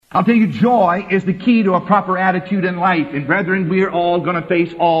I'll tell you, joy is the key to a proper attitude in life. And brethren, we are all going to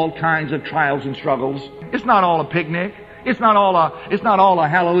face all kinds of trials and struggles. It's not all a picnic. It's not all a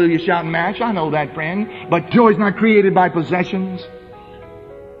hallelujah shouting match. I know that, friend. But joy's not created by possessions.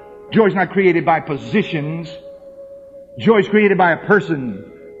 Joy's not created by positions. Joy's created by a person,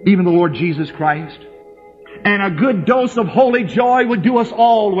 even the Lord Jesus Christ. And a good dose of holy joy would do us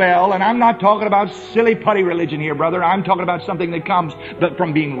all well. And I'm not talking about silly putty religion here, brother. I'm talking about something that comes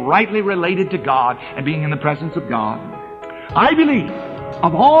from being rightly related to God and being in the presence of God. I believe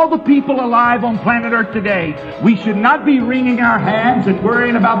of all the people alive on planet Earth today, we should not be wringing our hands and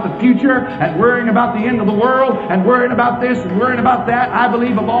worrying about the future and worrying about the end of the world and worrying about this and worrying about that. I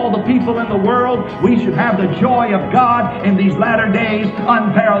believe of all the people in the world, we should have the joy of God in these latter days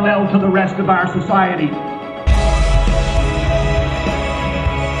unparalleled to the rest of our society.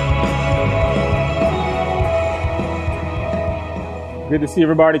 Good to see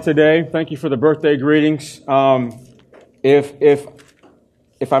everybody today. Thank you for the birthday greetings.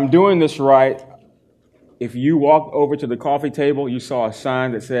 If I'm doing this right, if you walked over to the coffee table, you saw a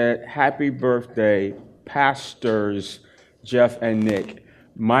sign that said, "Happy birthday, Pastors Jeff and Nick."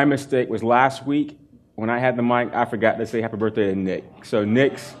 My mistake was last week when I had the mic, I forgot to say happy birthday to Nick. So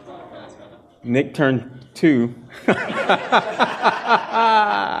Nick turned 2.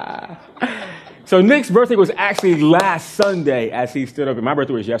 So Nick's birthday was actually last Sunday as he stood up, and my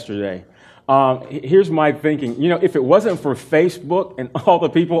birthday was yesterday. Here's my thinking. You know, if it wasn't for Facebook and all the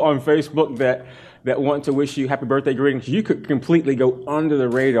people on Facebook that want to wish you happy birthday greetings, you could completely go under the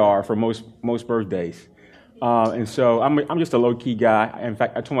radar for most birthdays. And so I'm just a low-key guy. In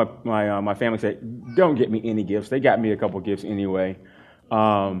fact, I told my family, said, don't get me any gifts. They got me a couple gifts anyway.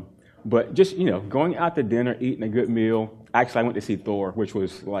 But just, going out to dinner, eating a good meal. Actually, I went to see Thor, which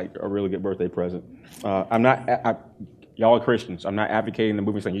was like a really good birthday present. Y'all are Christians. I'm not advocating the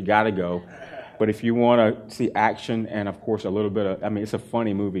movie saying you got to go. But if you want to see action and, of course, a little bit of, it's a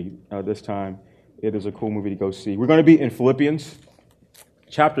funny movie this time. It is a cool movie to go see. We're going to be in Philippians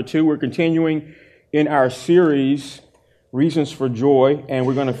chapter 2. We're continuing in our series, Reasons for Joy, and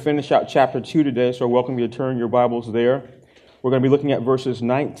we're going to finish out chapter 2 today, so I welcome you to turn your Bibles there. We're going to be looking at verses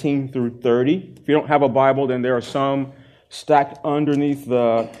 19 through 30. If you don't have a Bible, then there are some stacked underneath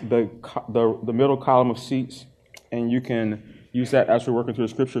the middle column of seats, and you can use that as we're working through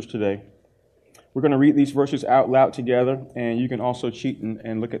the scriptures today. We're going to read these verses out loud together, and you can also cheat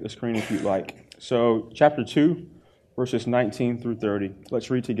and look at the screen if you'd like. So, chapter 2, verses 19 through 30.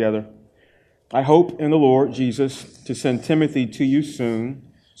 Let's read together. I hope in the Lord Jesus to send Timothy to you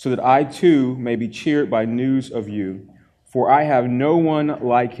soon, so that I too may be cheered by news of you. For I have no one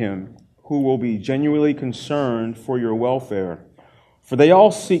like him who will be genuinely concerned for your welfare. For they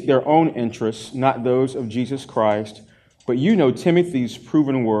all seek their own interests, not those of Jesus Christ. But you know Timothy's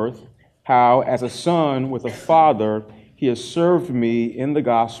proven worth, how as a son with a father he has served me in the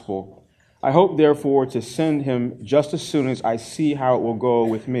gospel. I hope therefore to send him just as soon as I see how it will go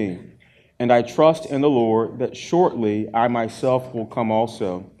with me. And I trust in the Lord that shortly I myself will come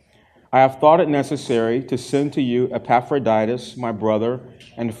also. I have thought it necessary to send to you Epaphroditus, my brother,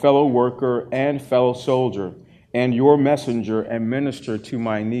 and fellow worker and fellow soldier, and your messenger and minister to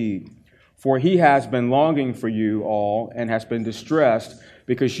my need. For he has been longing for you all and has been distressed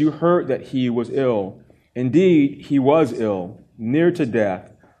because you heard that he was ill. Indeed, he was ill, near to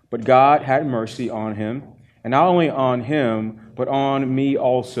death, but God had mercy on him, and not only on him, but on me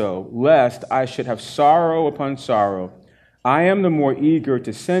also, lest I should have sorrow upon sorrow. I am the more eager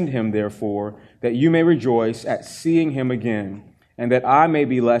to send him, therefore, that you may rejoice at seeing him again, and that I may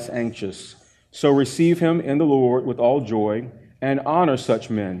be less anxious. So receive him in the Lord with all joy, and honor such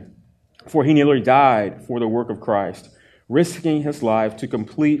men. For he nearly died for the work of Christ, risking his life to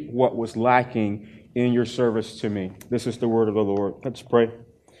complete what was lacking in your service to me. This is the word of the Lord. Let's pray.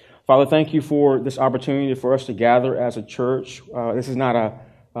 Father, thank you for this opportunity for us to gather as a church. This is not a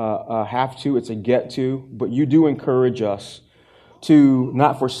have to, it's a get to, but you do encourage us to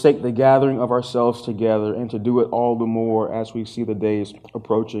not forsake the gathering of ourselves together and to do it all the more as we see the days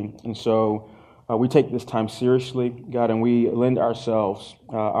approaching. And so we take this time seriously, God, and we lend ourselves,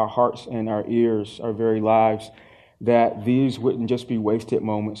 our hearts and our ears, our very lives, that these wouldn't just be wasted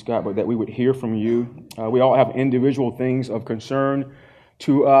moments, God, but that we would hear from you. We all have individual things of concern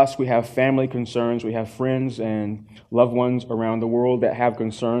to us. We have family concerns. We have friends and loved ones around the world that have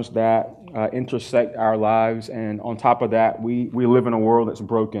concerns that intersect our lives. And on top of that, we live in a world that's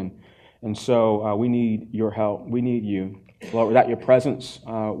broken. And so we need your help. We need you. Lord, without your presence,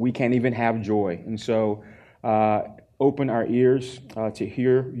 we can't even have joy. And so open our ears to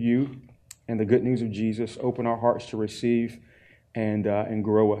hear you and the good news of Jesus. Open our hearts to receive and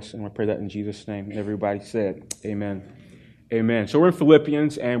grow us. And I pray that in Jesus' name. And everybody said, amen. Amen. So we're in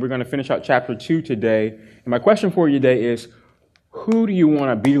Philippians, and we're going to finish out chapter 2 today. And my question for you today is, who do you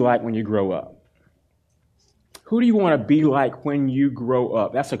want to be like when you grow up? Who do you want to be like when you grow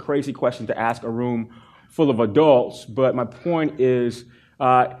up? That's a crazy question to ask a room full of adults, but my point is,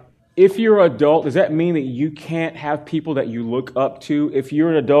 if you're an adult, does that mean that you can't have people that you look up to? If you're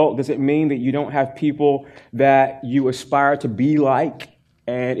an adult, does it mean that you don't have people that you aspire to be like?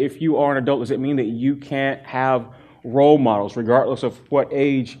 And if you are an adult, does it mean that you can't have role models, regardless of what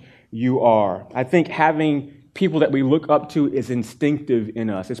age you are? I think having people that we look up to is instinctive in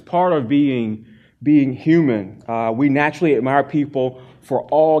us. It's part of being human. We naturally admire people for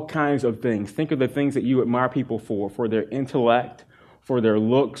all kinds of things. Think of the things that you admire people for their intellect, for their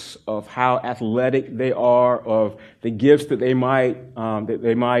looks, of how athletic they are, of the gifts that they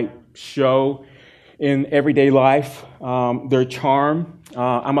might show in everyday life, their charm.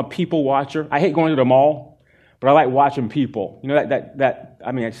 I'm a people watcher. I hate going to the mall, but I like watching people. You know isn't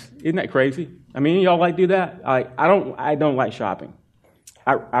that crazy? I mean, y'all like do that? I don't like shopping.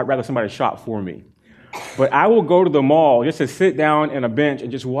 I'd rather somebody shop for me. But I will go to the mall just to sit down on a bench and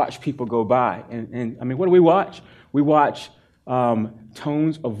just watch people go by. And I mean, what do we watch? We watch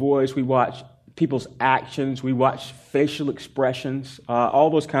tones of voice. We watch people's actions. We watch facial expressions, all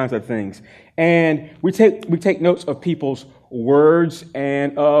those kinds of things. And we take notes of people's words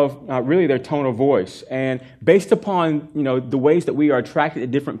and of really their tone of voice. And based upon, the ways that we are attracted to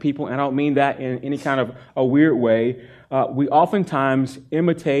different people, and I don't mean that in any kind of a weird way, we oftentimes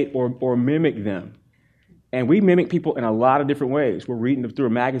imitate or mimic them. And we mimic people in a lot of different ways. We're reading through a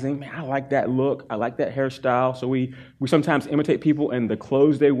magazine. Man, I like that look. I like that hairstyle. So we sometimes imitate people in the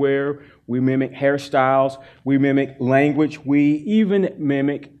clothes they wear. We mimic hairstyles. We mimic language. We even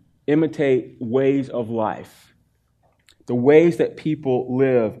imitate ways of life, the ways that people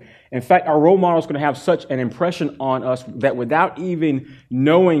live. In fact, our role model is going to have such an impression on us that without even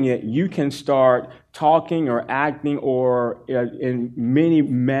knowing it, you can start talking or acting or in many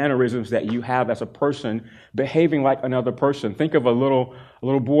mannerisms that you have as a person, behaving like another person. Think of a little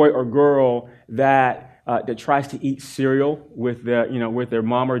boy or girl that tries to eat cereal with their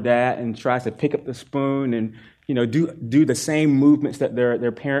mom or dad and tries to pick up the spoon and do the same movements that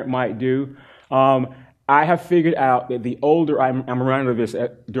their parent might do. I have figured out that the older I'm reminded of this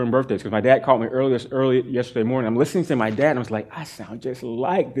during birthdays, because my dad called me early yesterday morning. I'm listening to my dad, and I was like, I sound just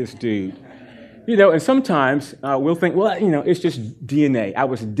like this dude. And sometimes we'll think, well, it's just DNA. I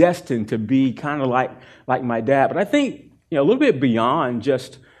was destined to be kind of like my dad. But I think, a little bit beyond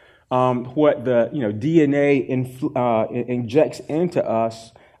just what the DNA injects into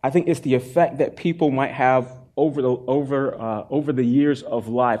us, I think it's the effect that people might have over the years of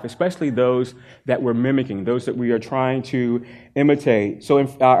life, especially those that we're mimicking, those that we are trying to imitate. So in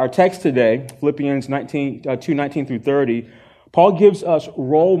our text today, Philippians 2:19 through 30, Paul gives us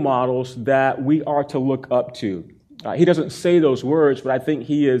role models that we are to look up to. He doesn't say those words, but I think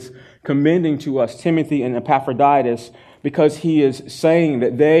he is commending to us Timothy and Epaphroditus, because he is saying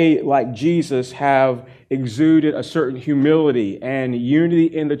that they, like Jesus, have exuded a certain humility and unity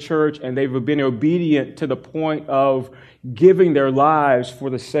in the church, and they've been obedient to the point of giving their lives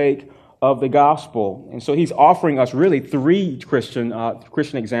for the sake of the gospel. And so he's offering us really three Christian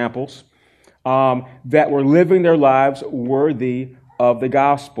examples that were living their lives worthy of the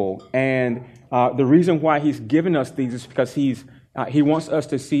gospel. And the reason why he's given us these is because he wants us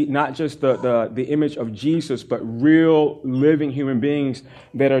to see not just the image of Jesus, but real living human beings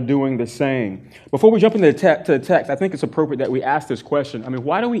that are doing the same. Before we jump into the text, I think it's appropriate that we ask this question. I mean,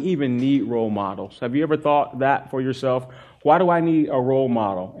 why do we even need role models? Have you ever thought that for yourself? Why do I need a role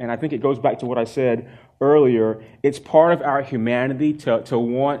model? And I think it goes back to what I said earlier. It's part of our humanity to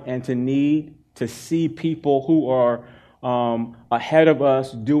want and to need to see people who are ahead of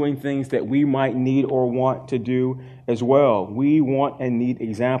us doing things that we might need or want to do as well. We want and need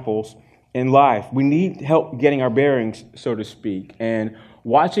examples in life. We need help getting our bearings, so to speak, and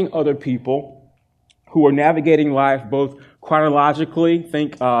watching other people who are navigating life both chronologically.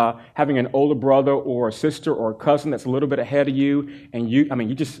 Think having an older brother or a sister or a cousin that's a little bit ahead of you, and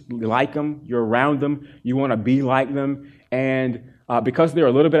you just like them, you're around them, you want to be like them, and because they're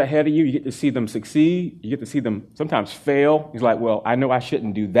a little bit ahead of you, you get to see them succeed. You get to see them sometimes fail. He's like, well, I know I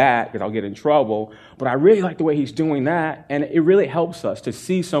shouldn't do that because I'll get in trouble, but I really like the way he's doing that. And it really helps us to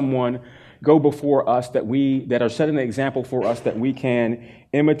see someone go before us that are setting an example for us that we can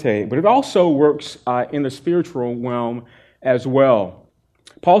imitate. But it also works in the spiritual realm as well.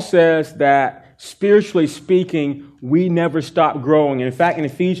 Paul says that spiritually speaking, we never stop growing. And in fact, in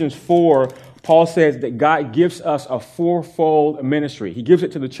Ephesians 4, Paul says that God gives us a fourfold ministry. He gives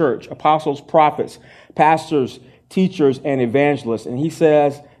it to the church: apostles, prophets, pastors, teachers, and evangelists. And he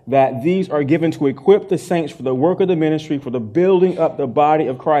says that these are given to equip the saints for the work of the ministry, for the building up the body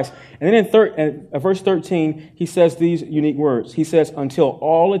of Christ. And then in verse 13, he says these unique words. He says, until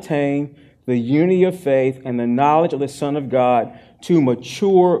all attain the unity of faith and the knowledge of the Son of God, to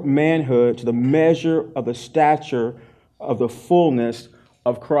mature manhood, to the measure of the stature of the fullness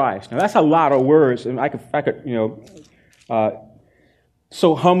of Christ. Now that's a lot of words, and I could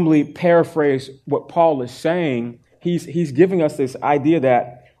so humbly paraphrase what Paul is saying. He's giving us this idea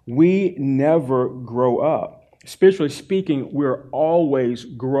that we never grow up. Spiritually speaking, we're always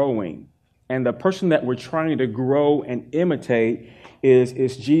growing, and the person that we're trying to grow and imitate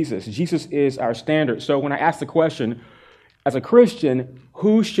is Jesus. Jesus is our standard. So when I ask the question, as a Christian,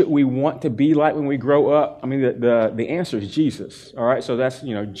 who should we want to be like when we grow up? I mean, the answer is Jesus. All right, so that's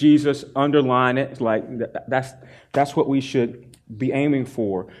Jesus. Underline it. It's like that's what we should be aiming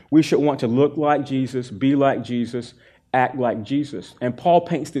for. We should want to look like Jesus, be like Jesus, act like Jesus. And Paul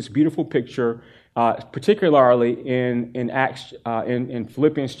paints this beautiful picture, particularly in Acts, in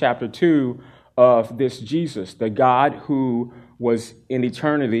Philippians chapter 2, of this Jesus, the God who was in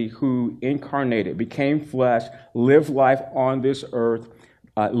eternity, who incarnated, became flesh, lived life on this earth,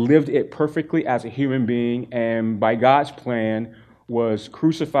 lived it perfectly as a human being, and by God's plan was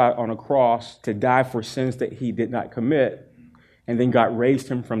crucified on a cross to die for sins that he did not commit, and then God raised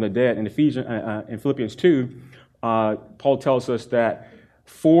him from the dead. In Philippians 2, Paul tells us that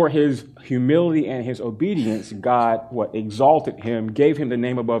for his humility and his obedience, God exalted him, gave him the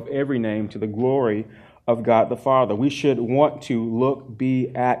name above every name, to the glory of God the Father. We should want to look,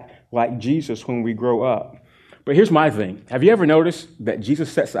 be, act like Jesus when we grow up. But here's my thing. Have you ever noticed that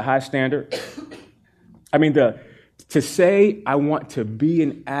Jesus sets a high standard? I mean, to say I want to be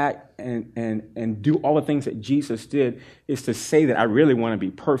and act and do all the things that Jesus did is to say that I really want to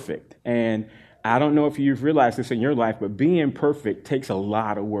be perfect. And I don't know if you've realized this in your life, but being perfect takes a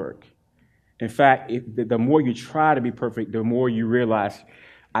lot of work. In fact, the more you try to be perfect, the more you realize,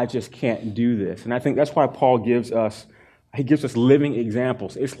 I just can't do this. And I think that's why Paul gives us living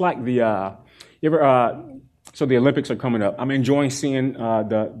examples. It's like so the Olympics are coming up. I'm enjoying seeing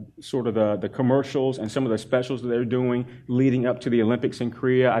the commercials and some of the specials that they're doing leading up to the Olympics in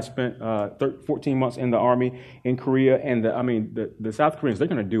Korea. I spent 14 months in the Army in Korea, and the South Koreans, they're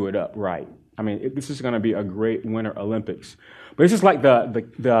going to do it up right. I mean, this is going to be a great Winter Olympics. But it's just like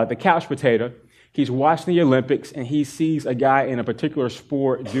the couch potato. He's watching the Olympics, and he sees a guy in a particular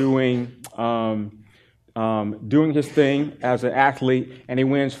sport doing his thing as an athlete, and he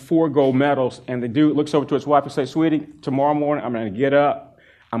wins 4 gold medals. And the dude looks over to his wife and says, "Sweetie, tomorrow morning I'm going to get up,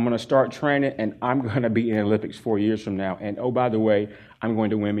 I'm going to start training, and I'm going to be in the Olympics 4 years from now. And oh, by the way, I'm going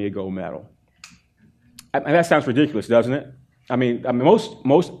to win me a gold medal." And that sounds ridiculous, doesn't it? I mean, most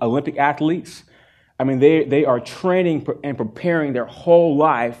Olympic athletes, I mean, they are training and preparing their whole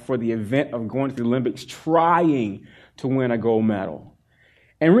life for the event of going to the Olympics, trying to win a gold medal.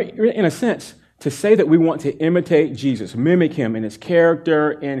 And in a sense, to say that we want to imitate Jesus, mimic him in his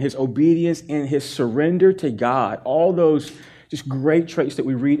character, in his obedience, in his surrender to God, all those just great traits that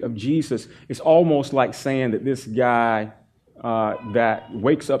we read of Jesus, it's almost like saying that this guy that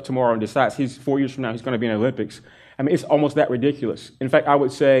wakes up tomorrow and decides 4 years from now he's going to be in the Olympics. I mean, it's almost that ridiculous. In fact, I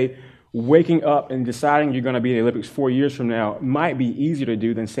would say waking up and deciding you're going to be in the Olympics 4 years from now might be easier to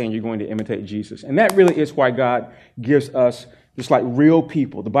do than saying you're going to imitate Jesus. And that really is why God gives us just like real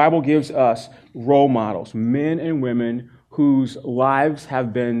people. The Bible gives us role models, men and women whose lives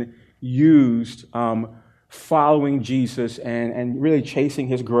have been used following Jesus and really chasing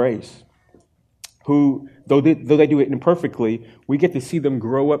his grace, who, though they do it imperfectly, we get to see them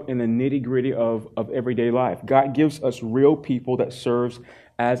grow up in the nitty-gritty of everyday life. God gives us real people that serves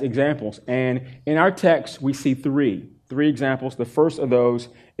as examples. And in our text, we see three examples. The first of those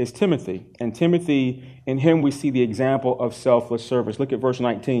is Timothy. And Timothy, in him, we see the example of selfless service. Look at verse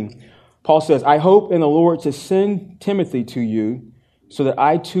 19. Paul says, "I hope in the Lord to send Timothy to you, so that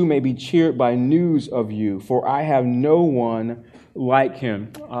I too may be cheered by news of you, for I have no one like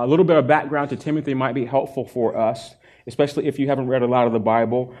him." A little bit of background to Timothy might be helpful for us, especially if you haven't read a lot of the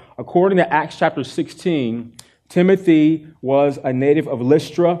Bible. According to Acts chapter 16, Timothy was a native of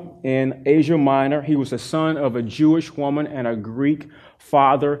Lystra in Asia Minor. He was the son of a Jewish woman and a Greek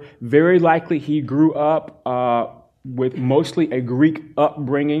father. Very likely he grew up with mostly a Greek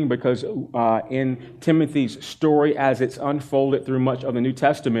upbringing, because in Timothy's story, as it's unfolded through much of the New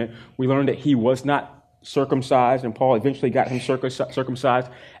Testament, we learn that he was not circumcised, and Paul eventually got him circumcised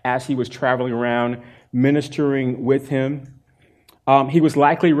as he was traveling around ministering with him. He was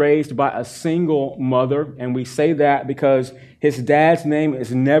likely raised by a single mother, and we say that because his dad's name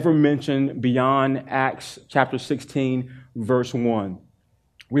is never mentioned beyond Acts chapter 16, verse 1.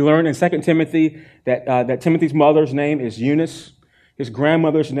 We learn in 2 Timothy that Timothy's mother's name is Eunice. His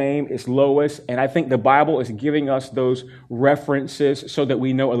grandmother's name is Lois, and I think the Bible is giving us those references so that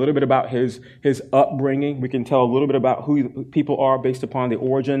we know a little bit about his upbringing. We can tell a little bit about who people are based upon the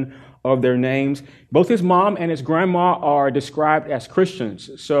origin of their names. Both his mom and his grandma are described as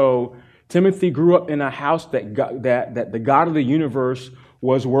Christians. So Timothy grew up in a house that the God of the universe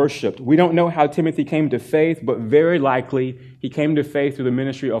was worshipped. We don't know how Timothy came to faith, but very likely he came to faith through the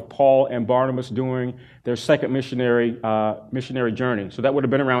ministry of Paul and Barnabas during their second missionary journey. So that would have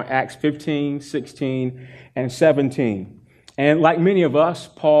been around Acts 15, 16, and 17. And like many of us,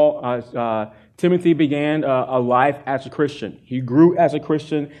 Timothy began a life as a Christian. He grew as a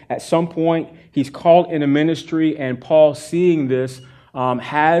Christian. At some point, he's called in a ministry, and Paul, seeing this,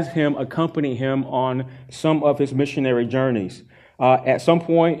 has him accompany him on some of his missionary journeys. At some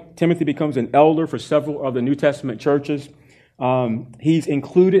point, Timothy becomes an elder for several of the New Testament churches. He's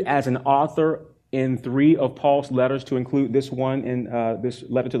included as an author in 3 of Paul's letters, to include this one in this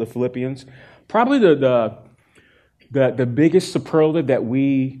letter to the Philippians. Probably the biggest superlative that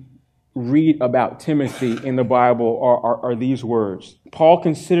we read about Timothy in the Bible are these words. Paul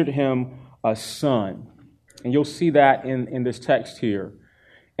considered him a son. And you'll see that in this text here.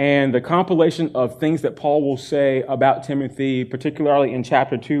 And the compilation of things that Paul will say about Timothy, particularly in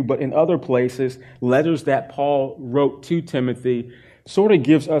chapter 2, but in other places, letters that Paul wrote to Timothy, sort of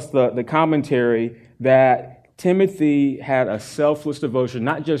gives us the commentary that Timothy had a selfless devotion,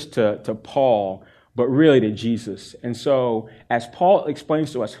 not just to Paul, but really to Jesus. And so as Paul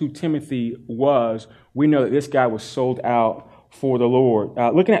explains to us who Timothy was, we know that this guy was sold out for the Lord.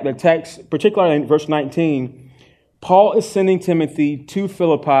 Looking at the text, particularly in verse 19, Paul is sending Timothy to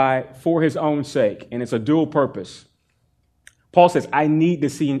Philippi for his own sake, and it's a dual purpose. Paul says, I need to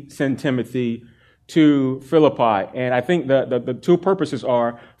send Timothy to Philippi. And I think the two purposes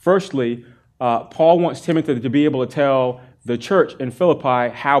are, firstly, Paul wants Timothy to be able to tell the church in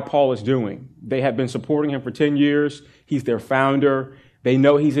Philippi how Paul is doing. They have been supporting him for 10 years. He's their founder. They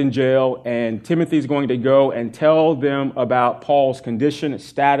know he's in jail, and Timothy's going to go and tell them about Paul's condition, his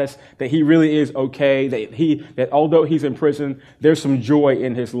status, that he really is okay, that although he's in prison, there's some joy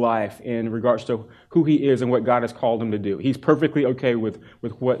in his life in regards to who he is and what God has called him to do. He's perfectly okay with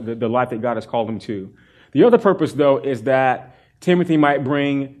what the life that God has called him to. The other purpose, though, is that Timothy might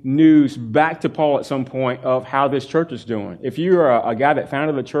bring news back to Paul at some point of how this church is doing. If you're a guy that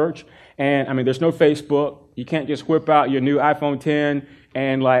founded the church, and there's no Facebook, you can't just whip out your new iPhone 10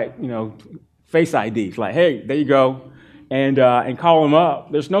 and Face IDs. Like, hey, there you go, and call them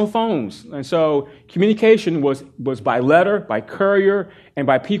up. There's no phones, and so communication was by letter, by courier, and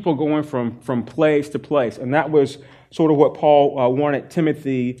by people going from place to place, and that was sort of what Paul wanted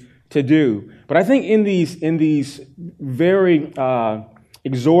Timothy to do. But I think in these very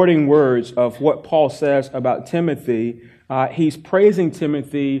exhorting words of what Paul says about Timothy, he's praising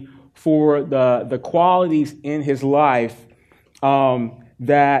Timothy for the qualities in his life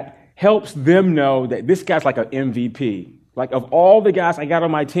that helps them know that this guy's like an MVP. Like, of all the guys I got on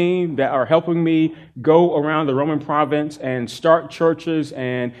my team that are helping me go around the Roman province and start churches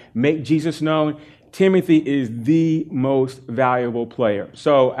and make Jesus known, Timothy is the most valuable player.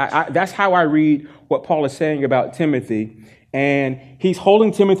 So that's how I read what Paul is saying about Timothy. And he's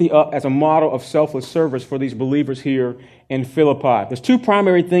holding Timothy up as a model of selfless service for these believers here in Philippi. There's 2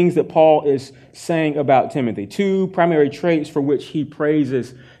 primary things that Paul is saying about Timothy, 2 primary traits for which he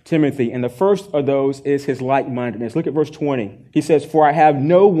praises Timothy. And the first of those is his like-mindedness. Look at verse 20. He says, "For I have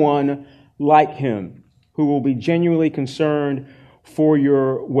no one like him who will be genuinely concerned for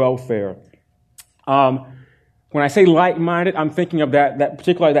your welfare." When I say like-minded, I'm thinking of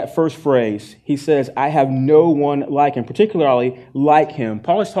particularly that first phrase. He says, I have no one like him, particularly like him.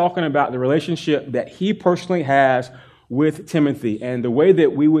 Paul is talking about the relationship that he personally has with Timothy. And the way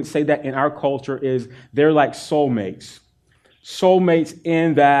that we would say that in our culture is they're like soulmates. Soulmates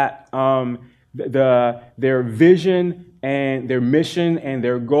in that their vision and their mission and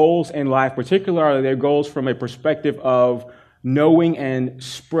their goals in life, particularly their goals from a perspective of knowing and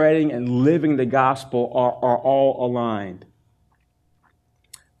spreading and living the gospel, are all aligned.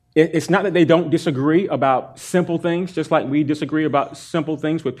 It's not that they don't disagree about simple things, just like we disagree about simple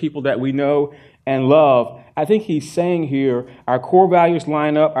things with people that we know and love. I think he's saying here, our core values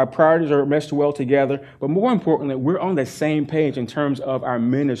line up, our priorities are meshed well together, but more importantly, we're on the same page in terms of our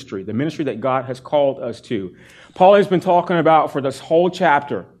ministry, the ministry that God has called us to. Paul has been talking about for this whole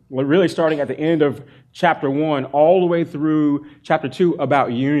chapter, really starting at the end of chapter 1 all the way through chapter 2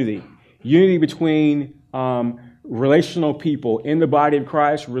 about unity. Unity between relational people in the body of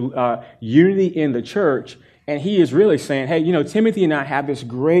Christ, unity in the church. And he is really saying, hey, Timothy and I have this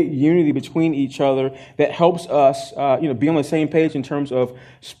great unity between each other that helps us, be on the same page in terms of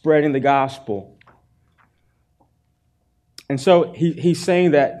spreading the gospel. And so he's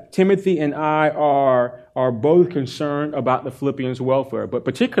saying that Timothy and I are both concerned about the Philippians' welfare, but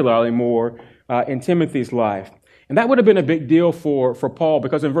particularly more in Timothy's life. And that would have been a big deal for Paul,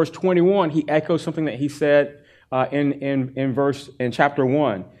 because in verse 21, he echoes something that he said in chapter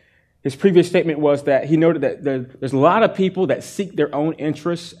 1. His previous statement was that he noted that there's a lot of people that seek their own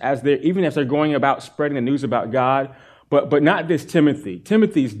interests even as they're going about spreading the news about God, but not this Timothy.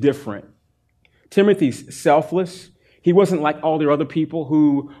 Timothy's different. Timothy's selfless. He wasn't like all the other people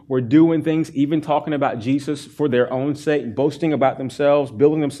who were doing things, even talking about Jesus for their own sake, boasting about themselves,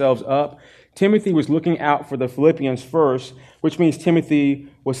 building themselves up. Timothy was looking out for the Philippians first, which means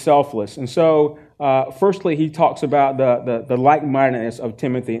Timothy was selfless. And so, firstly, he talks about the like-mindedness of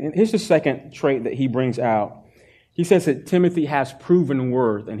Timothy. And here's the second trait that he brings out. He says that Timothy has proven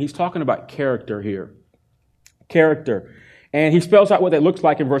worth, and he's talking about character here. Character. And he spells out what that looks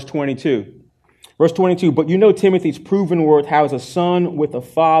like in verse 22. Verse 22, but Timothy's proven worth, how as a son with a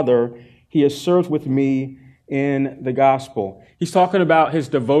father, he has served with me in the gospel. He's talking about his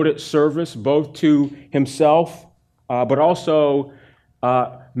devoted service, both to himself, but also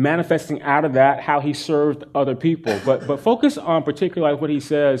manifesting out of that how he served other people. But focus on particularly what he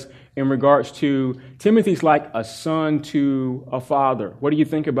says in regards to Timothy's like a son to a father. What do you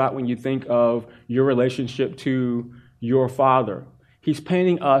think about when you think of your relationship to your father? He's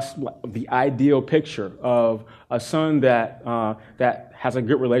painting us the ideal picture of a son that has a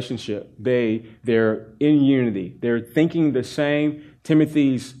good relationship. They're in unity. They're thinking the same.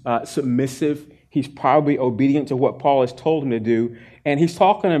 Timothy's submissive. He's probably obedient to what Paul has told him to do. And he's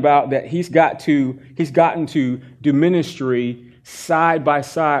talking about that he's gotten to do ministry side by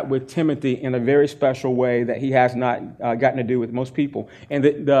side with Timothy in a very special way that he has not gotten to do with most people. And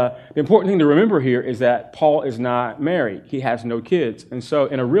the important thing to remember here is that Paul is not married. He has no kids. And so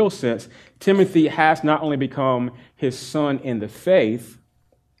in a real sense, Timothy has not only become his son in the faith,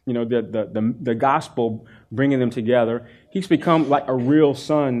 the gospel bringing them together, he's become like a real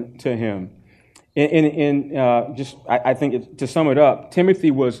son to him. I think to sum it up,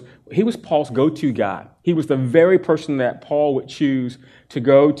 Timothy was Paul's go-to guy. He was the very person that Paul would choose to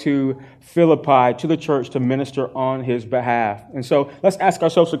go to Philippi, to the church, to minister on his behalf. And so let's ask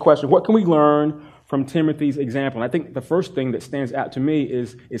ourselves the question, what can we learn from Timothy's example? And I think the first thing that stands out to me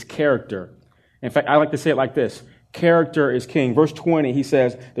is character. In fact, I like to say it like this. Character is king. Verse 20, he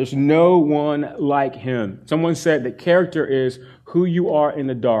says, there's no one like him. Someone said that character is who you are in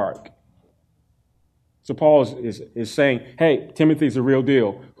the dark. So Paul is saying, hey, Timothy's the real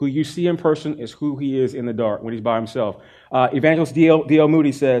deal. Who you see in person is who he is in the dark when he's by himself. Evangelist D.L.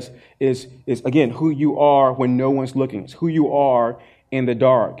 Moody says, is again, who you are when no one's looking. It's who you are in the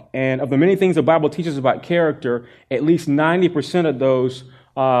dark. And of the many things the Bible teaches about character, at least 90% of those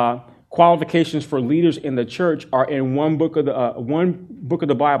qualifications for leaders in the church are in one book of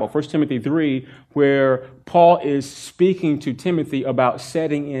the Bible, 1 Timothy 3, where Paul is speaking to Timothy about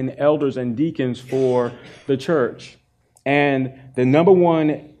setting in elders and deacons for the church. And the number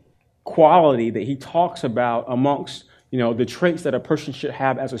one quality that he talks about amongst, the traits that a person should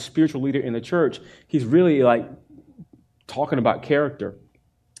have as a spiritual leader in the church, he's really like talking about character.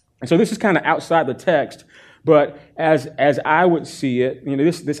 And so this is kind of outside the text. But as I would see it,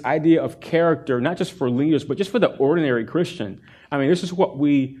 this idea of character, not just for leaders, but just for the ordinary Christian. I mean, this is what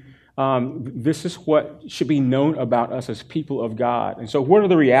should be known about us as people of God. And so what are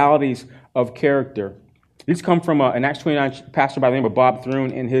the realities of character? These come from an Acts 29 pastor by the name of Bob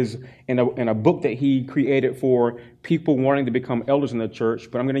Thrun in a book that he created for people wanting to become elders in the church.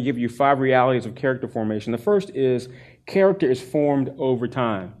 But I'm going to give you 5 realities of character formation. The first is character is formed over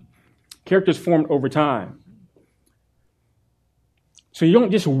time. Character is formed over time. So you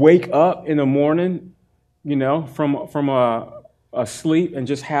don't just wake up in the morning, from a sleep and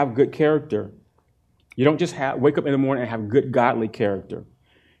just have good character. You don't just wake up in the morning and have good godly character.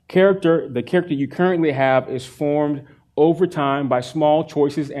 The character you currently have is formed over time by small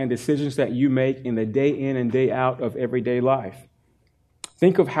choices and decisions that you make in the day in and day out of everyday life.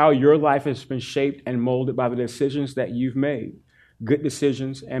 Think of how your life has been shaped and molded by the decisions that you've made. Good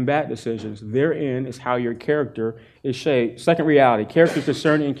decisions and bad decisions. Therein is how your character is shaped. Second reality, character is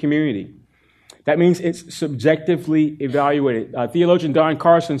discerned in community. That means it's subjectively evaluated. Theologian Don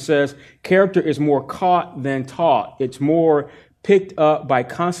Carson says, character is more caught than taught. It's more picked up by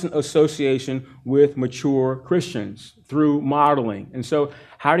constant association with mature Christians through modeling. And so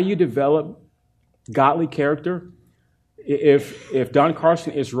how do you develop godly character? If Don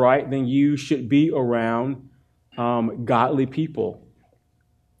Carson is right, then you should be around godly people,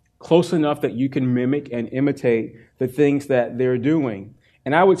 close enough that you can mimic and imitate the things that they're doing.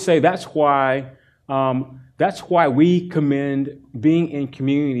 And I would say that's why we commend being in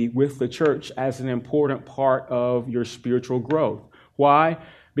community with the church as an important part of your spiritual growth. Why?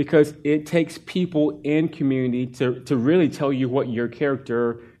 Because it takes people in community to really tell you what your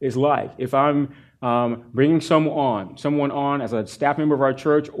character is like. If I'm bringing someone on as a staff member of our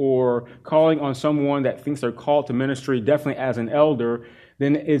church, or calling on someone that thinks they're called to ministry, definitely as an elder,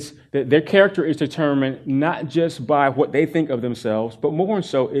 then it's that their character is determined not just by what they think of themselves, but more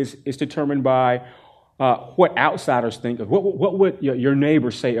so is determined by what outsiders think of. What would your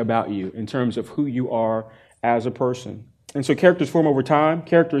neighbor say about you in terms of who you are as a person? And so characters form over time.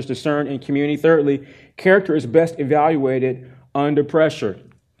 Character is discerned in community. Thirdly, character is best evaluated under pressure.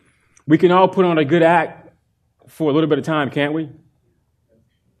 We can all put on a good act for a little bit of time, can't we?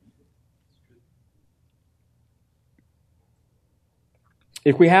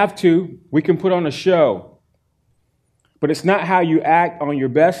 If we have to, we can put on a show. But it's not how you act on your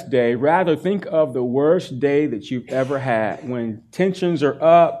best day. Rather, think of the worst day that you've ever had. When tensions are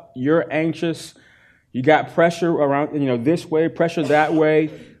up, you're anxious, you got pressure around, this way, pressure that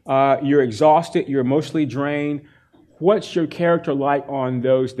way, you're exhausted, you're emotionally drained. What's your character like on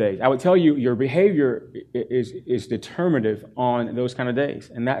those days? I would tell you your behavior is determinative on those kind of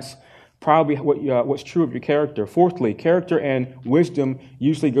days. And that's probably what's true of your character. Fourthly, character and wisdom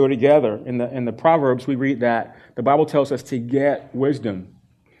usually go together. In the Proverbs, we read that the Bible tells us to get wisdom.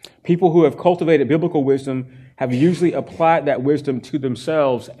 People who have cultivated biblical wisdom have usually applied that wisdom to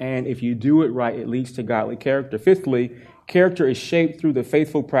themselves, and if you do it right, it leads to godly character. Fifthly, character is shaped through the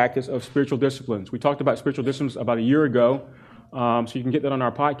faithful practice of spiritual disciplines. We talked about spiritual disciplines about a year ago, so you can get that on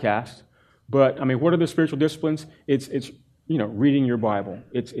our podcast. But, what are the spiritual disciplines? It's reading your Bible.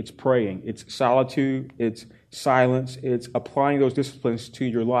 It's praying. It's solitude. It's silence. It's applying those disciplines to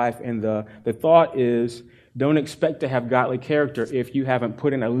your life. And the thought is, don't expect to have godly character if you haven't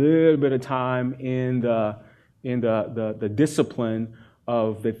put in a little bit of time in the discipline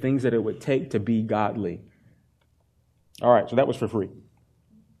of the things that it would take to be godly. All right, so that was for free.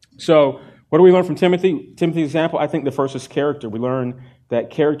 So what do we learn from Timothy? Timothy's example, I think the first is character. We learn that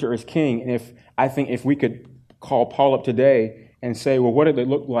character is king. And if we could call Paul up today and say, well, what did it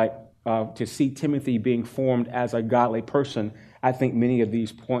look like to see Timothy being formed as a godly person? I think many of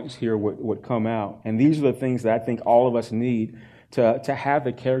these points here would come out. And these are the things that I think all of us need to have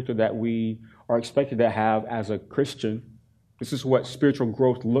the character that we are expected to have as a Christian. This is what spiritual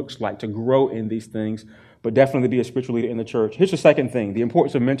growth looks like, to grow in these things, but definitely be a spiritual leader in the church. Here's the second thing, the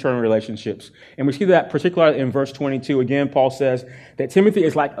importance of mentoring relationships. And we see that particularly in verse 22. Again, Paul says that Timothy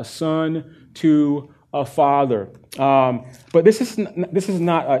is like a son to a father. But this is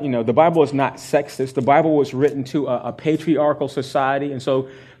not, the Bible is not sexist. The Bible was written to a patriarchal society. And so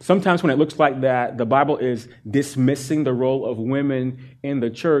sometimes when it looks like that, the Bible is dismissing the role of women in the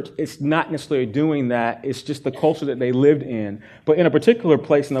church. It's not necessarily doing that. It's just the culture that they lived in. But in a particular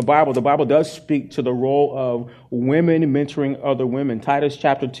place in the Bible does speak to the role of women mentoring other women. Titus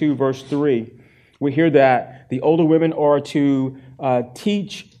chapter 2, verse 3, we hear that the older women are to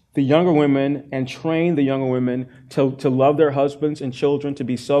teach the younger women and train the younger women to love their husbands and children, to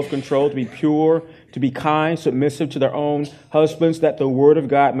be self-controlled, to be pure, to be kind, submissive to their own husbands, that the word of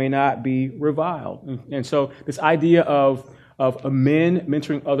God may not be reviled. And so this idea of men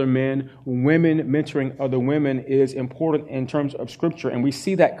mentoring other men, women mentoring other women is important in terms of Scripture. And we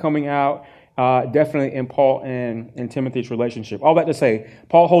see that coming out definitely in Paul and Timothy's relationship. All that to say,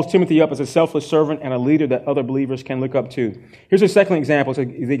 Paul holds Timothy up as a selfless servant and a leader that other believers can look up to. Here's a second example.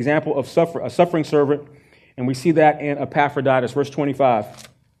 It's the example of a suffering servant, and we see that in Epaphroditus, verse 25.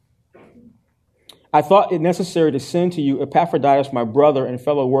 I thought it necessary to send to you Epaphroditus, my brother and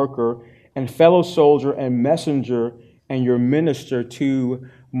fellow worker and fellow soldier and messenger and your minister to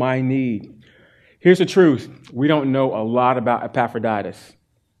my need. Here's the truth. We don't know a lot about Epaphroditus.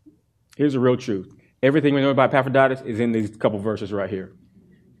 Here's the real truth. Everything we know about Epaphroditus is in these couple verses right here.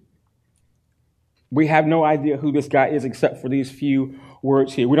 We have no idea who this guy is except for these few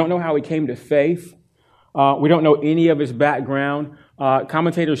words here. We don't know how he came to faith. We don't know any of his background.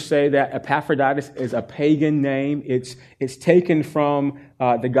 Commentators say that Epaphroditus is a pagan name. It's taken from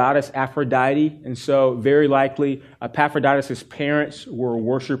the goddess Aphrodite. And so very likely Epaphroditus' parents were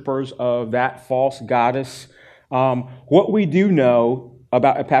worshipers of that false goddess. What we do know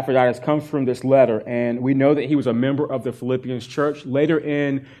about Epaphroditus comes from this letter, and we know that he was a member of the Philippians church. Later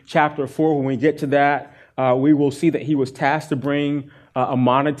in chapter 4, when we get to that, we will see that he was tasked to bring a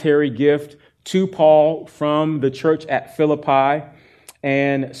monetary gift to Paul from the church at Philippi,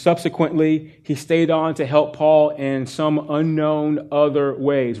 and subsequently he stayed on to help Paul in some unknown other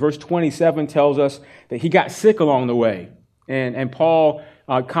ways. Verse 27 tells us that he got sick along the way, and Paul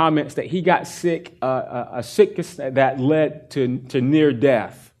comments that he got sick, a sickness that led to near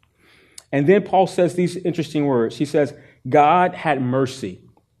death. And then Paul says these interesting words. He says, God had mercy.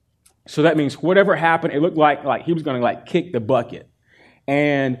 So that means whatever happened, it looked like he was going to kick the bucket.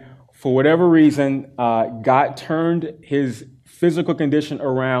 And for whatever reason, God turned his physical condition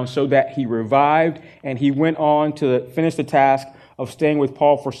around so that he revived, and he went on to finish the task of staying with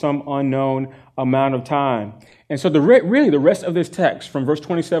Paul for some unknown amount of time. And so the rest of this text, from verse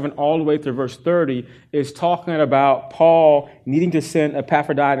 27 all the way through verse 30, is talking about Paul needing to send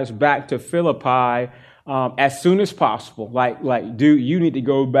Epaphroditus back to Philippi as soon as possible. Dude, you need to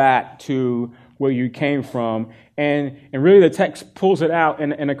go back to where you came from. And really the text pulls it out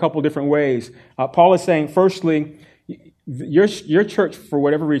in a couple different ways. Paul is saying, firstly, your church, for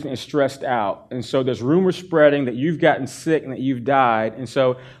whatever reason, is stressed out. And so there's rumors spreading that you've gotten sick and that you've died. And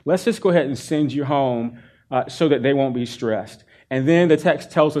so let's just go ahead and send you home so that they won't be stressed. And then the text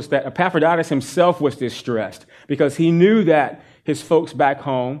tells us that Epaphroditus himself was distressed because he knew that his folks back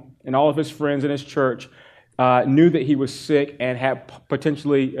home and all of his friends in his church knew that he was sick and had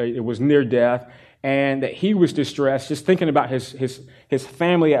potentially, it was near death, and that he was distressed just thinking about his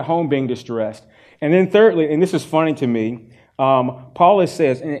family at home being distressed. And then thirdly, and this is funny to me, Paul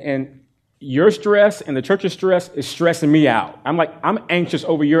says, and your stress and the church's stress is stressing me out. I'm anxious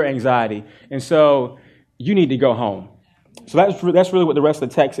over your anxiety. And so you need to go home. So that's really what the rest of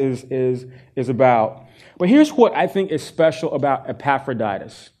the text is about. But here's what I think is special about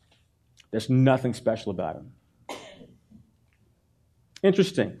Epaphroditus. There's nothing special about him.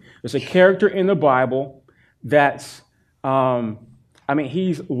 Interesting. There's a character in the Bible that's,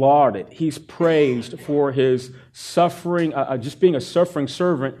 he's lauded. He's praised for his suffering, just being a suffering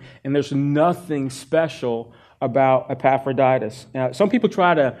servant, and there's nothing special about Epaphroditus. Now, some people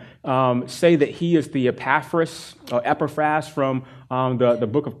try to say that he is the Epaphras from the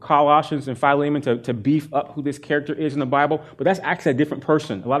book of Colossians and Philemon to beef up who this character is in the Bible, but that's actually a different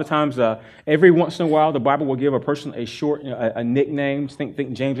person. A lot of times, every once in a while, the Bible will give a person a short, a nickname.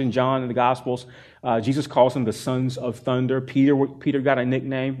 Think James and John in the Gospels. Jesus calls them the sons of thunder. Peter got a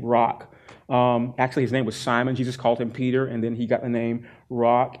nickname, Rock. Actually, his name was Simon. Jesus called him Peter, and then he got the name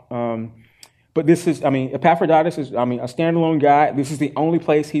Rock. But this is, Epaphroditus is, a standalone guy. This is the only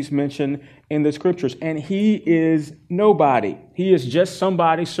place he's mentioned in the scriptures. And he is nobody. He is just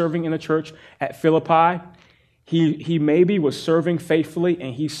somebody serving in the church at Philippi. He maybe was serving faithfully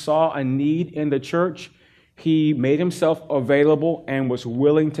and he saw a need in the church. He made himself available and was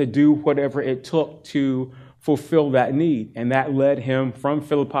willing to do whatever it took to fulfill that need. And that led him from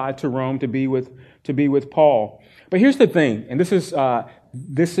Philippi to Rome to be with Paul. But here's the thing, and this is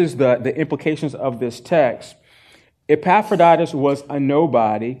the implications of this text. Epaphroditus was a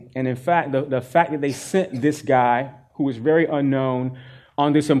nobody, and in fact, the fact that they sent this guy, who was very unknown,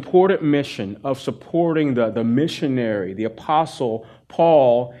 on this important mission of supporting the missionary, the apostle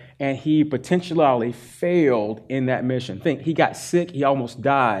Paul, and he potentially failed in that mission. Think, he got sick, he almost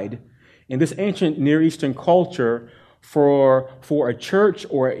died. In this ancient Near Eastern culture, for a church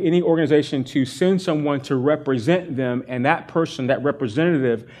or any organization to send someone to represent them and that person, that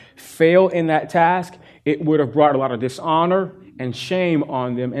representative, fail in that task, it would have brought a lot of dishonor and shame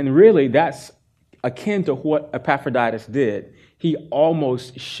on them. And really, that's akin to what Epaphroditus did. He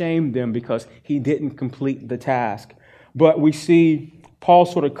almost shamed them because he didn't complete the task. But we see Paul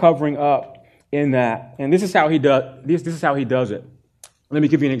sort of covering up in that. And this is how he does it. Let me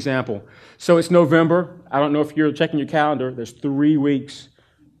give you an example. So it's November. I don't know if you're checking your calendar. There's 3 weeks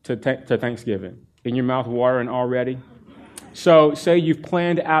to Thanksgiving. In your mouth watering already? So say you've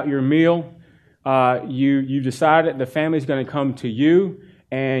planned out your meal. You decided the family's going to come to you,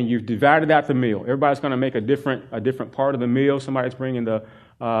 and you've divided out the meal. Everybody's going to make a different part of the meal. Somebody's bringing the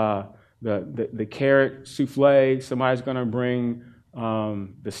carrot souffle. Somebody's going to bring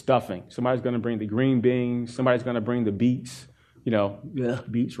the stuffing. Somebody's going to bring the green beans. Somebody's going to bring the beets.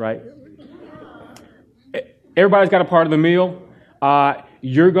 Beets, right? Everybody's got a part of the meal.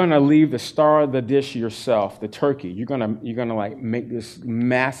 You're going to leave the star of the dish yourself, the turkey. You're gonna make this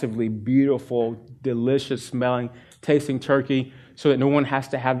massively beautiful, delicious smelling, tasting turkey, so that no one has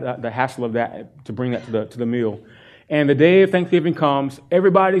to have the hassle of that to bring that to the meal. And the day of Thanksgiving comes.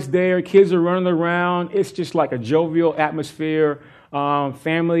 Everybody's there. Kids are running around. It's just like a jovial atmosphere.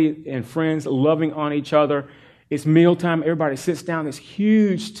 family and friends loving on each other. It's mealtime. Everybody sits down. This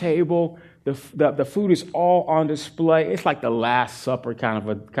huge table. The food is all on display. It's like the Last Supper kind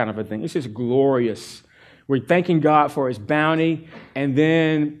of a thing. It's just glorious. We're thanking God for His bounty, and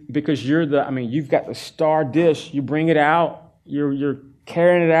then because you've got the star dish, you bring it out. You're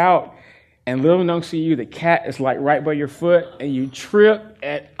carrying it out, and little known to you, the cat is like right by your foot, and you trip,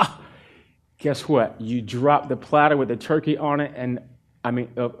 and guess what? You drop the platter with the turkey on it, and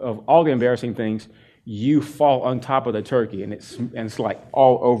of all the embarrassing things, you fall on top of the turkey, and it's like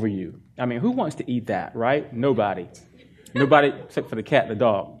all over you. Who wants to eat that, right? Nobody except for the cat and the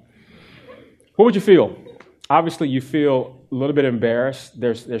dog. What would you feel? Obviously, you feel a little bit embarrassed.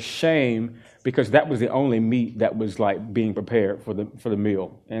 There's shame because that was the only meat that was like being prepared for the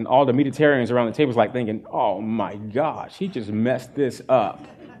meal, and all the meatitarians around the table was like thinking, "Oh my gosh, he just messed this up."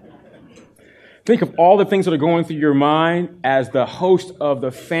 Think of all the things that are going through your mind as the host of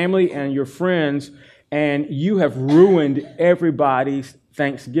the family and your friends, and you have ruined everybody's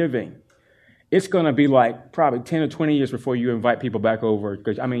Thanksgiving. It's going to be like probably 10 or 20 years before you invite people back over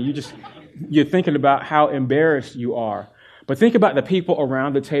because, you're thinking about how embarrassed you are. But think about the people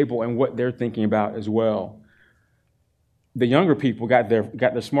around the table and what they're thinking about as well. The younger people got their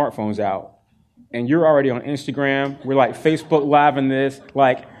smartphones out, and you're already on Instagram. We're like Facebook Live in this.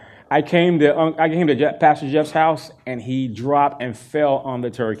 Like, I came to Pastor Jeff's house, and he dropped and fell on the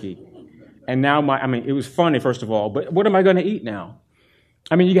turkey. And now it was funny, first of all, but what am I going to eat now?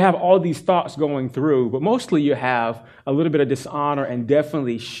 You have all these thoughts going through, but mostly you have a little bit of dishonor and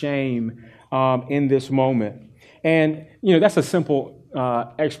definitely shame in this moment. And, that's a simple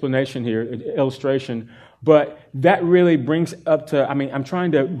explanation here, illustration, but that really brings up to, I'm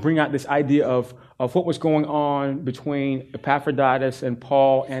trying to bring out this idea of what was going on between Epaphroditus and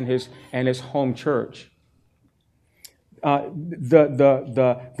Paul and his home church.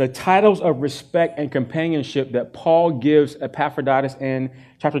 The titles of respect and companionship that Paul gives Epaphroditus in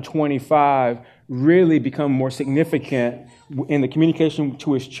chapter 25 really become more significant in the communication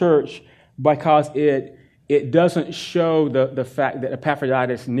to his church because it doesn't show the fact that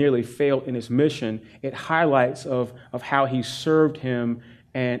Epaphroditus nearly failed in his mission. It highlights of how he served him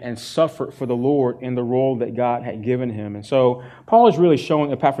and suffered for the Lord in the role that God had given him. And so Paul is really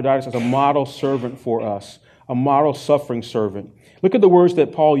showing Epaphroditus as a model servant for us, a model suffering servant. Look at the words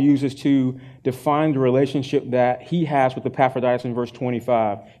that Paul uses to define the relationship that he has with Epaphroditus in verse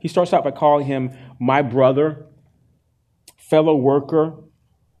 25. He starts out by calling him my brother, fellow worker,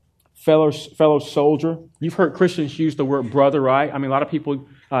 fellow soldier. You've heard Christians use the word brother, right? A lot of people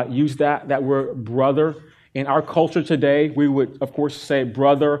use that word brother. In our culture today, we would, of course, say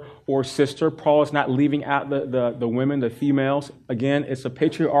brother or sister. Paul is not leaving out the women, the females. Again, it's a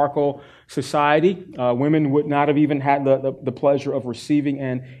patriarchal society. Women would not have even had the pleasure of receiving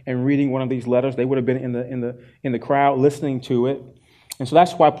and reading one of these letters. They would have been in the crowd listening to it. And so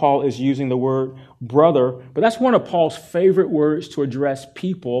that's why Paul is using the word brother. But that's one of Paul's favorite words to address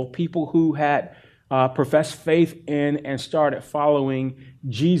people who had professed faith in and started following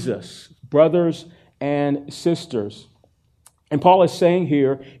Jesus. Brothers and sisters. And Paul is saying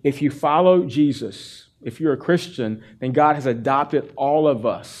here, if you follow Jesus, if you're a Christian, then God has adopted all of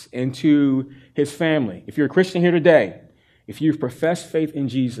us into his family. If you're a Christian here today, if you've professed faith in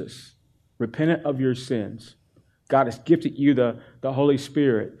Jesus, repentant of your sins, God has gifted you the Holy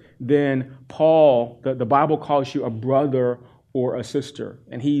Spirit, then Paul, the Bible calls you a brother or a sister.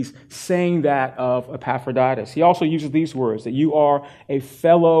 And he's saying that of Epaphroditus. He also uses these words, that you are a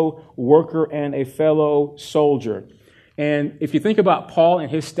fellow worker and a fellow soldier. And if you think about Paul and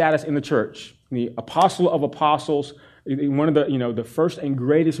his status in the church, the apostle of apostles, one of the first and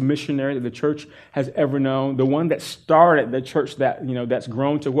greatest missionary that the church has ever known, the one that started the church that's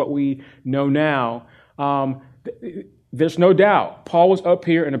grown to what we know now, there's no doubt Paul was up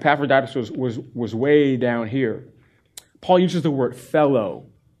here and Epaphroditus was way down here. Paul uses the word fellow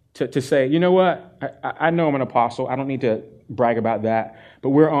to say, you know what? I know I'm an apostle. I don't need to brag about that. But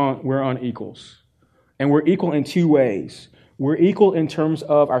we're on equals. And we're equal in two ways. We're equal in terms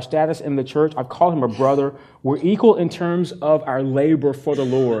of our status in the church. I've called him a brother. We're equal in terms of our labor for the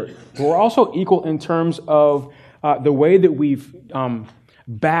Lord. But we're also equal in terms of the way that we've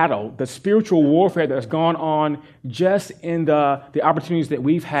battled, the spiritual warfare that's gone on just in the opportunities that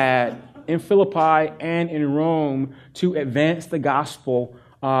we've had in Philippi and in Rome to advance the gospel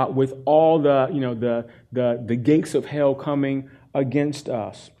with all the gates of hell coming against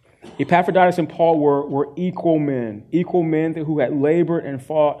us. Epaphroditus and Paul were equal men who had labored and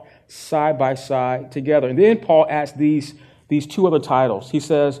fought side by side together. And then Paul adds these two other titles. He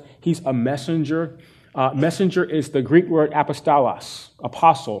says he's a messenger Messenger is the Greek word apostolos,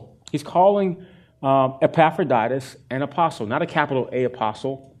 apostle. He's calling Epaphroditus an apostle, not a capital A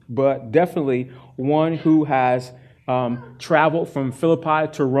apostle, but definitely one who has traveled from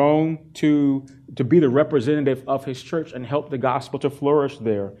Philippi to Rome to be the representative of his church and help the gospel to flourish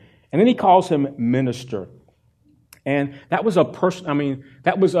there. And then he calls him minister. And that was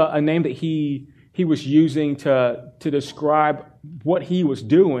a name that he was using to describe what he was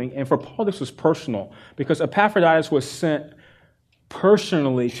doing. And for Paul, this was personal because Epaphroditus was sent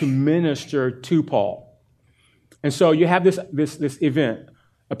personally to minister to Paul. And so you have this event.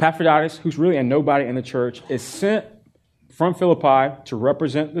 Epaphroditus, who's really a nobody in the church, is sent from Philippi to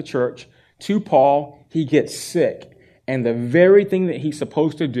represent the church to Paul. He gets sick. And the very thing that he's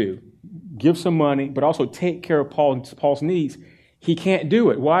supposed to do, give some money, but also take care of Paul's needs, he can't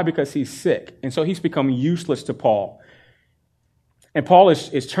do it. Why? Because he's sick. And so he's become useless to Paul. And Paul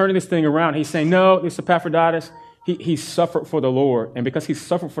is turning this thing around. He's saying, no, this Epaphroditus, he suffered for the Lord. And because he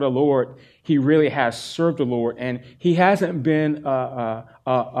suffered for the Lord, he really has served the Lord. And he hasn't been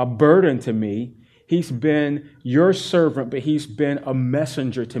a burden to me. He's been your servant, but he's been a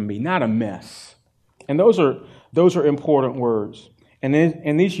messenger to me, not a mess. And those are important words. And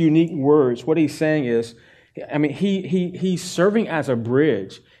in these unique words, what he's saying is, he's serving as a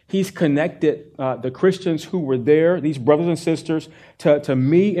bridge. He's connected the Christians who were there, these brothers and sisters, to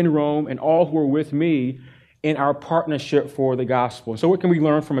me in Rome and all who are with me in our partnership for the gospel. So what can we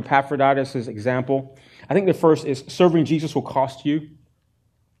learn from Epaphroditus' example? I think the first is serving Jesus will cost you.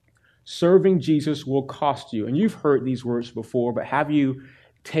 Serving Jesus will cost you. And you've heard these words before, but have you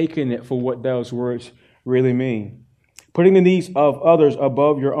taken it for what those words really mean? Putting the needs of others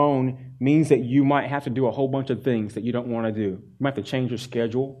above your own means that you might have to do a whole bunch of things that you don't want to do. You might have to change your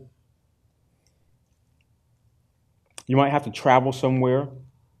schedule. You might have to travel somewhere.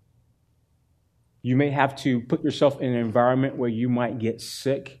 You may have to put yourself in an environment where you might get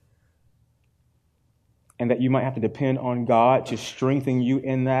sick and that you might have to depend on God to strengthen you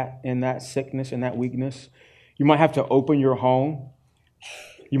in that sickness and that weakness. You might have to open your home.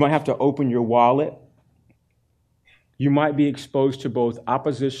 You might have to open your wallet. You might be exposed to both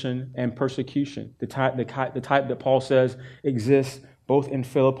opposition and persecution, the type that Paul says exists both in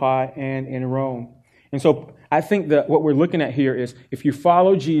Philippi and in Rome. And so I think that what we're looking at here is if you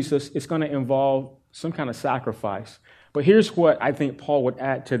follow Jesus, it's going to involve some kind of sacrifice. But here's what I think Paul would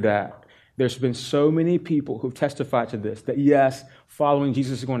add to that. There's been so many people who've testified to this, that yes, following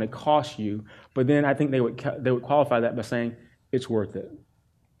Jesus is going to cost you, but then I think they would qualify that by saying it's worth it.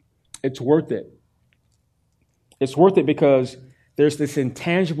 It's worth it. It's worth it because there's this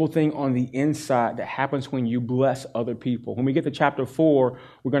intangible thing on the inside that happens when you bless other people. When we get to chapter 4,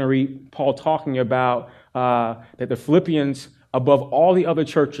 we're going to read Paul talking about that the Philippians, above all the other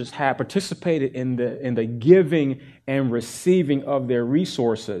churches, had participated in the giving and receiving of their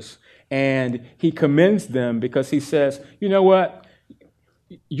resources. And he commends them because he says, you know what?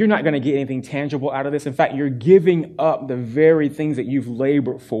 You're not going to get anything tangible out of this. In fact, you're giving up the very things that you've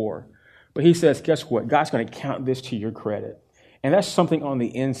labored for. But he says, guess what? God's going to count this to your credit. And that's something on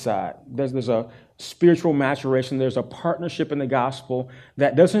the inside. There's a spiritual maturation. There's a partnership in the gospel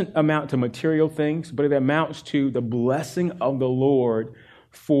that doesn't amount to material things, but it amounts to the blessing of the Lord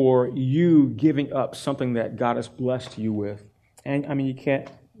for you giving up something that God has blessed you with. And you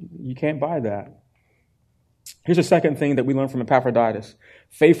can't buy that. Here's a second thing that we learn from Epaphroditus.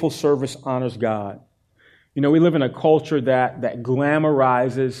 Faithful service honors God. We live in a culture that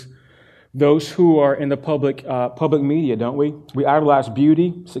glamorizes those who are in the public media, don't we? We idolize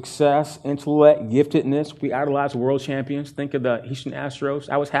beauty, success, intellect, giftedness. We idolize world champions. Think of the Houston Astros.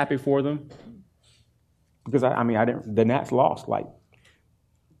 I was happy for them because the Nats lost like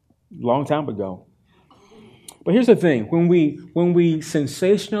a long time ago. But here's the thing: when we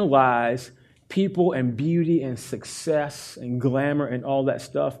sensationalize people and beauty and success and glamour and all that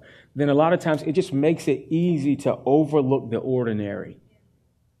stuff, then a lot of times it just makes it easy to overlook the ordinary.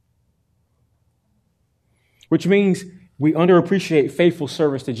 Which means we underappreciate faithful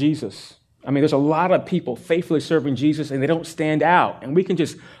service to Jesus. There's a lot of people faithfully serving Jesus and they don't stand out. And we can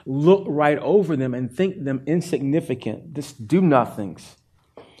just look right over them and think them insignificant, just do-nothings.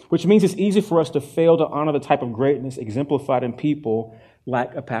 Which means it's easy for us to fail to honor the type of greatness exemplified in people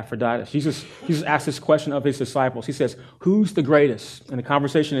like Epaphroditus. Jesus asked this question of his disciples. He says, who's the greatest? And the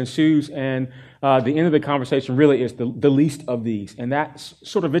conversation ensues, and the end of the conversation really is the least of these. And that's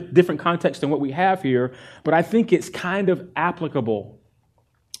sort of a different context than what we have here, but I think it's kind of applicable.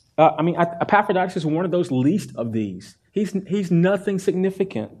 Epaphroditus is one of those least of these. He's nothing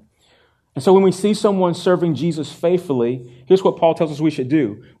significant. And so when we see someone serving Jesus faithfully, here's what Paul tells us we should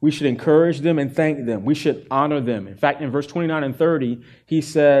do. We should encourage them and thank them. We should honor them. In fact, in verse 29 and 30, he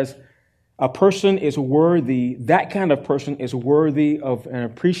says, a person is worthy, that kind of person is worthy of an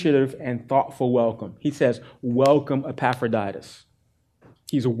appreciative and thoughtful welcome. He says, welcome Epaphroditus.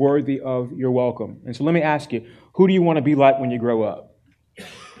 He's worthy of your welcome. And so let me ask you, who do you want to be like when you grow up?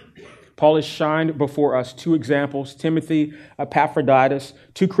 Paul has shined before us two examples, Timothy, Epaphroditus,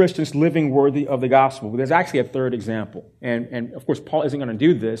 two Christians living worthy of the gospel. But there's actually a third example. And of course, Paul isn't going to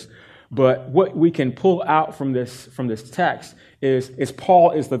do this, but what we can pull out from this text is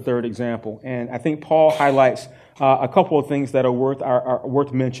Paul is the third example. And I think Paul highlights a couple of things that are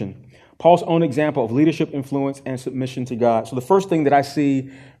worth mention. Paul's own example of leadership, influence, and submission to God. So the first thing that I see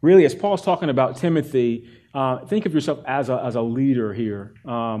really as Paul's talking about Timothy, think of yourself as a leader here.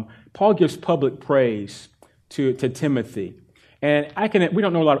 Paul gives public praise to Timothy. And we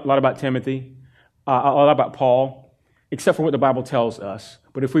don't know a lot about Timothy, a lot about Paul, except for what the Bible tells us.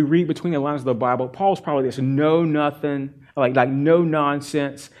 But if we read between the lines of the Bible, Paul's probably this know-nothing, like no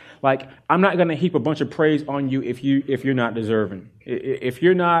nonsense. Like, I'm not going to heap a bunch of praise on you if you're not deserving. If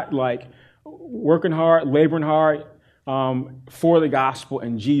you're not like working hard, laboring hard for the gospel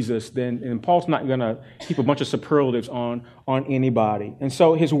and Jesus, then Paul's not going to heap a bunch of superlatives on anybody. And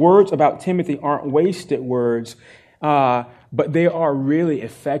so his words about Timothy aren't wasted words, but they are really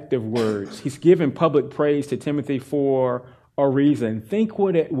effective words. He's given public praise to Timothy for a reason. Think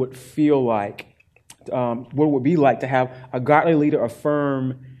what it would feel like, what it would be like to have a godly leader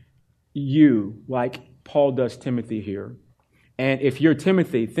affirm you like Paul does Timothy here. And if you're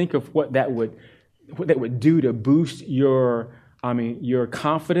Timothy, think of what that would do to boost your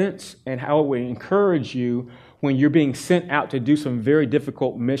confidence and how it would encourage you when you're being sent out to do some very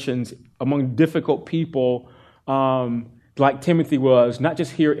difficult missions among difficult people, like Timothy was, not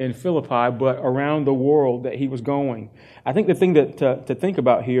just here in Philippi, but around the world that he was going. I think the thing to think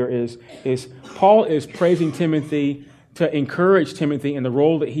about here is Paul is praising Timothy to encourage Timothy in the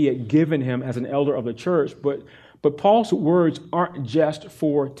role that he had given him as an elder of the church, but Paul's words aren't just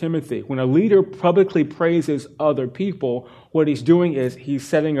for Timothy. When a leader publicly praises other people, what he's doing is he's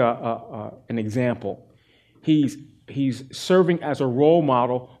setting an example. He's serving as a role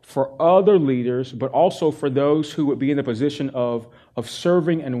model for other leaders, but also for those who would be in the position of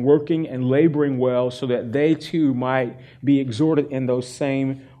serving and working and laboring well so that they too might be exhorted in those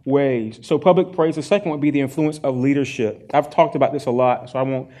same ways. So public praise. The second would be the influence of leadership. I've talked about this a lot,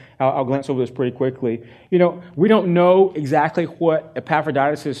 so I'll glance over this pretty quickly. We don't know exactly what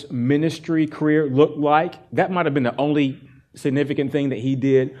Epaphroditus' ministry career looked like. That might have been the only significant thing that he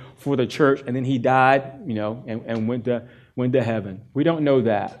did for the church, and then he died, and went to heaven. We don't know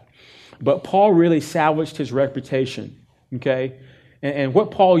that. But Paul really salvaged his reputation, okay? And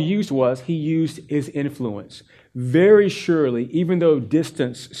what Paul used he used his influence. Very surely, even though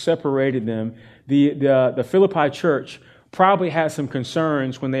distance separated them, the Philippi church probably had some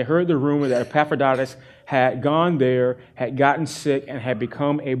concerns when they heard the rumor that Epaphroditus had gone there, had gotten sick, and had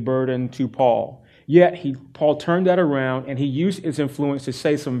become a burden to Paul. Yet Paul turned that around, and he used his influence to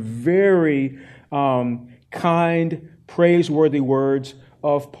say some very kind, praiseworthy words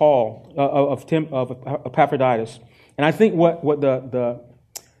of Paul, of Epaphroditus. And I think what the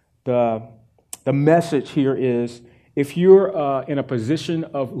message here is, if you're in a position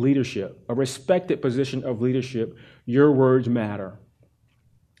of leadership, a respected position of leadership, your words matter.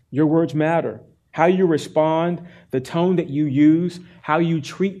 Your words matter. How you respond, the tone that you use, how you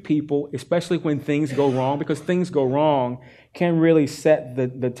treat people, especially when things go wrong, because things go wrong can really set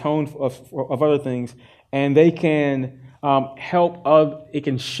the tone of other things, and they can it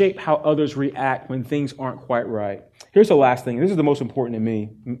can shape how others react when things aren't quite right. Here's the last thing. This is the most important to me.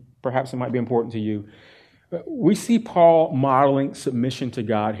 Perhaps it might be important to you. We see Paul modeling submission to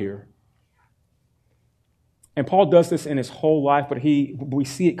God here. And Paul does this in his whole life, but we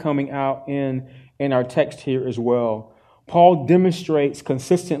see it coming out in our text here as well. Paul demonstrates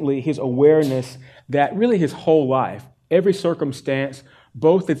consistently his awareness that really his whole life, every circumstance,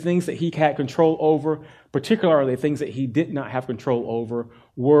 both the things that he had control over, particularly things that he did not have control over,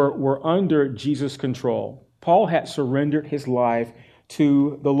 were under Jesus' control. Paul had surrendered his life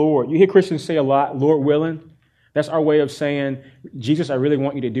to the Lord. You hear Christians say a lot, Lord willing. That's our way of saying, Jesus, I really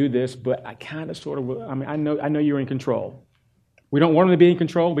want you to do this, but I kind of sort of, I know you're in control. We don't want him to be in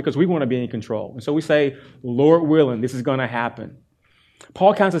control because we want to be in control. And so we say, Lord willing, this is going to happen.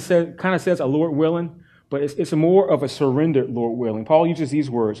 Paul kind of says a Lord willing, but it's more of a surrendered Lord willing. Paul uses these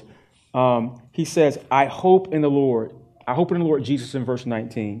words. He says, I hope in the Lord. I hope in the Lord Jesus in verse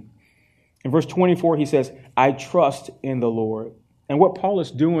 19. In verse 24, he says, I trust in the Lord. And what Paul is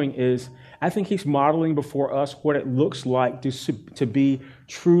doing is, I think he's modeling before us what it looks like to be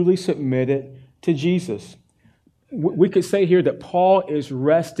truly submitted to Jesus. We could say here that Paul is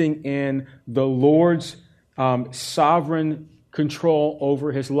resting in the Lord's sovereign control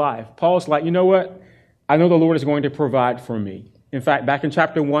over his life. Paul's like, you know what? I know the Lord is going to provide for me. In fact, back in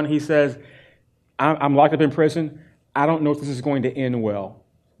chapter 1, he says, I'm locked up in prison. I don't know if this is going to end well,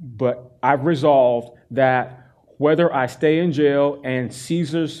 but I've resolved that whether I stay in jail and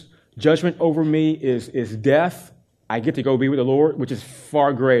Caesar's judgment over me is death, I get to go be with the Lord, which is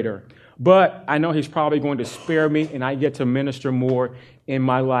far greater. But I know he's probably going to spare me, and I get to minister more in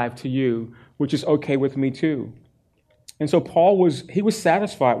my life to you, which is okay with me too. And so Paul was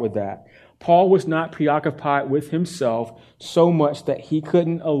satisfied with that. Paul was not preoccupied with himself so much that he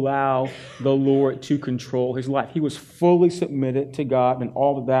couldn't allow the Lord to control his life. He was fully submitted to God and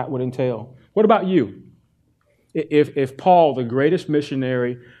all that would entail. What about you? If Paul, the greatest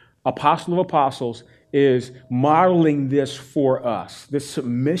missionary, apostle of apostles, is modeling this for us, this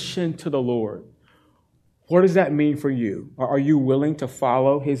submission to the Lord, what does that mean for you? Are you willing to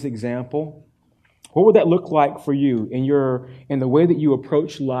follow his example? What would that look like for you in the way that you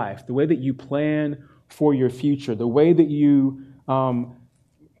approach life, the way that you plan for your future, the way that you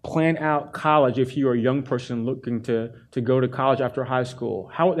plan out college if you're a young person looking to go to college after high school?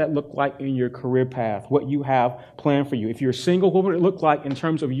 How would that look like in your career path, what you have planned for you? If you're single, what would it look like in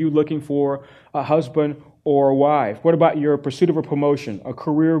terms of you looking for a husband or a wife? What about your pursuit of a promotion, a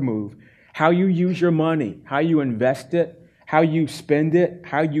career move, how you use your money, how you invest it, how you spend it,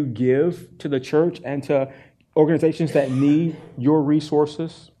 how you give to the church and to organizations that need your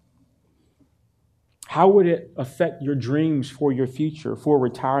resources? How would it affect your dreams for your future, for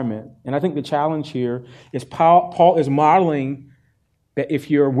retirement? And I think the challenge here is Paul is modeling that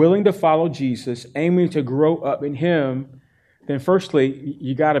if you're willing to follow Jesus, aiming to grow up in him, then firstly,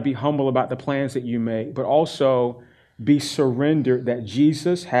 you got to be humble about the plans that you make, but also be surrendered that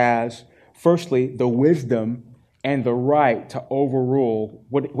Jesus has, firstly, the wisdom and the right to overrule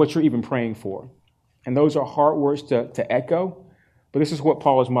what you're even praying for. And those are hard words to echo, but this is what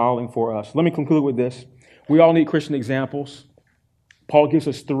Paul is modeling for us. Let me conclude with this. We all need Christian examples. Paul gives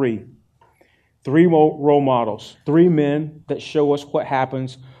us three role models, 3 men that show us what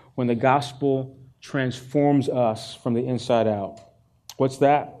happens when the gospel transforms us from the inside out. What's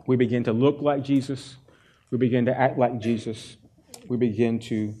that? We begin to look like Jesus. We begin to act like Jesus. We begin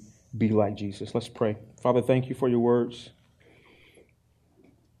to be like Jesus. Let's pray. Father, thank you for your words.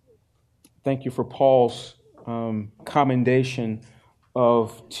 Thank you for Paul's commendation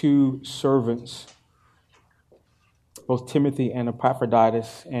of 2 servants, both Timothy and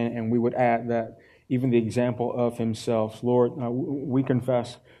Epaphroditus, and we would add that even the example of himself. Lord, we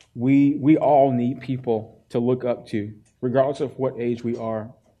confess we all need people to look up to, regardless of what age we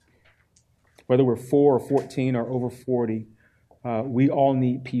are. Whether we're 4 or 14 or over 40, we all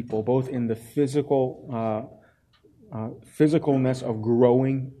need people, both in the physicalness of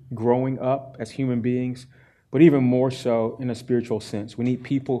growing up as human beings, but even more so in a spiritual sense. We need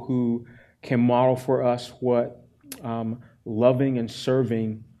people who can model for us what loving and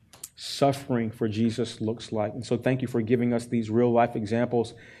serving, suffering for Jesus looks like. And so thank you for giving us these real life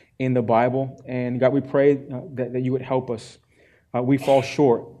examples in the Bible. And God, we pray that you would help us. We fall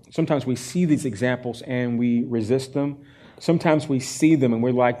short. Sometimes we see these examples and we resist them. Sometimes we see them and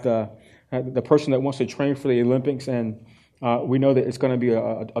we're like the person that wants to train for the Olympics, and we know that it's going to be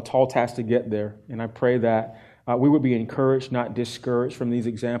a tall task to get there. And I pray that we would be encouraged, not discouraged from these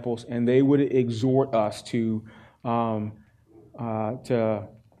examples, and they would exhort us to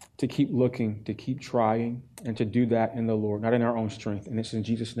keep looking, to keep trying, and to do that in the Lord, not in our own strength. And it's in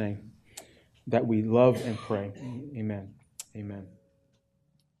Jesus' name that we love and pray. Amen. Amen.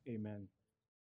 Amen.